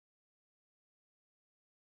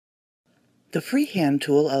The Freehand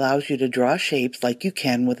tool allows you to draw shapes like you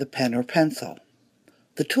can with a pen or pencil.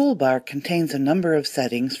 The toolbar contains a number of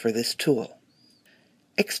settings for this tool.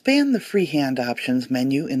 Expand the Freehand Options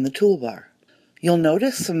menu in the toolbar. You'll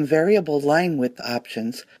notice some variable line width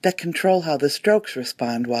options that control how the strokes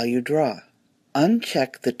respond while you draw.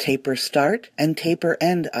 Uncheck the Taper Start and Taper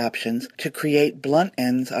End options to create blunt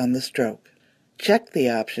ends on the stroke. Check the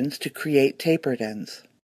options to create tapered ends.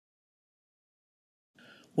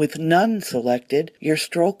 With none selected, your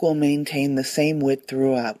stroke will maintain the same width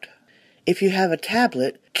throughout. If you have a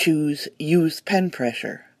tablet, choose Use Pen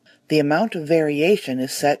Pressure. The amount of variation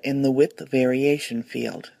is set in the Width Variation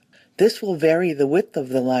field. This will vary the width of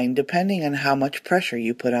the line depending on how much pressure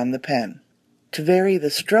you put on the pen. To vary the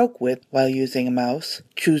stroke width while using a mouse,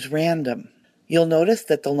 choose Random. You'll notice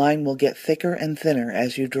that the line will get thicker and thinner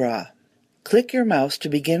as you draw. Click your mouse to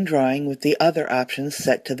begin drawing with the other options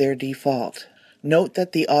set to their default. Note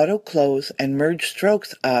that the Auto Close and Merge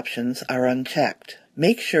Strokes options are unchecked.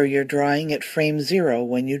 Make sure you're drawing at frame 0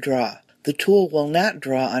 when you draw. The tool will not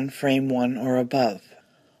draw on frame 1 or above.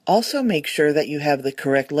 Also make sure that you have the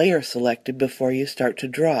correct layer selected before you start to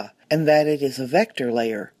draw, and that it is a vector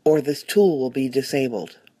layer, or this tool will be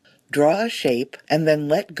disabled. Draw a shape and then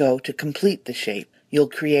let go to complete the shape. You'll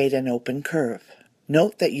create an open curve.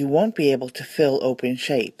 Note that you won't be able to fill open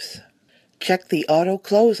shapes. Check the Auto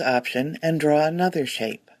Close option and draw another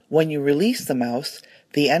shape. When you release the mouse,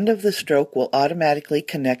 the end of the stroke will automatically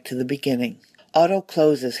connect to the beginning. Auto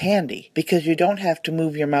Close is handy because you don't have to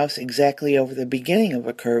move your mouse exactly over the beginning of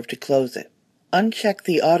a curve to close it. Uncheck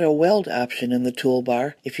the Auto Weld option in the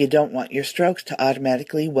toolbar if you don't want your strokes to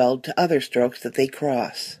automatically weld to other strokes that they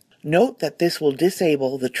cross. Note that this will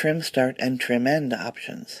disable the Trim Start and Trim End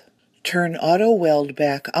options. Turn Auto Weld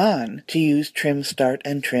back on to use Trim Start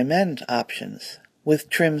and Trim End options. With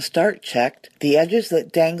Trim Start checked, the edges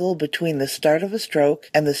that dangle between the start of a stroke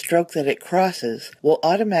and the stroke that it crosses will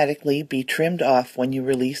automatically be trimmed off when you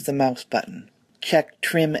release the mouse button. Check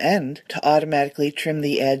Trim End to automatically trim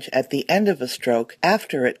the edge at the end of a stroke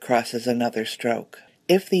after it crosses another stroke.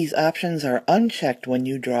 If these options are unchecked when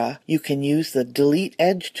you draw, you can use the Delete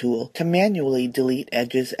Edge tool to manually delete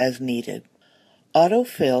edges as needed. Auto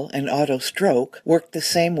Fill and Auto Stroke work the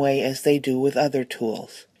same way as they do with other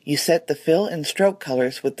tools. You set the fill and stroke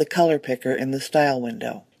colors with the color picker in the style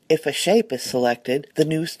window. If a shape is selected, the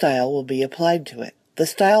new style will be applied to it. The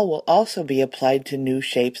style will also be applied to new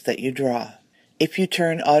shapes that you draw. If you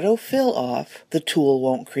turn Auto Fill off, the tool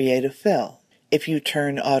won't create a fill. If you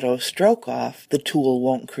turn Auto Stroke off, the tool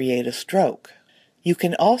won't create a stroke. You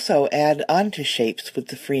can also add onto shapes with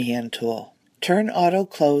the Freehand tool. Turn Auto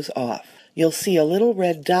Close off. You'll see a little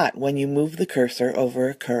red dot when you move the cursor over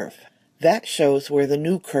a curve. That shows where the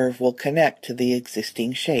new curve will connect to the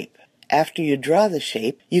existing shape. After you draw the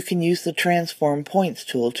shape, you can use the Transform Points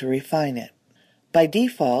tool to refine it. By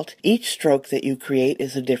default, each stroke that you create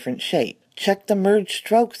is a different shape. Check the Merge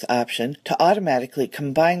Strokes option to automatically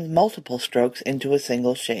combine multiple strokes into a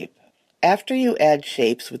single shape. After you add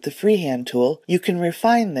shapes with the Freehand tool, you can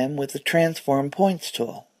refine them with the Transform Points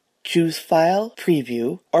tool. Choose File,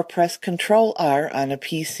 Preview, or press Ctrl-R on a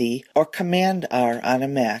PC or Command-R on a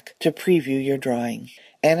Mac to preview your drawing.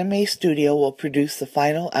 Anime Studio will produce the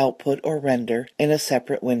final output or render in a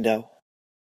separate window.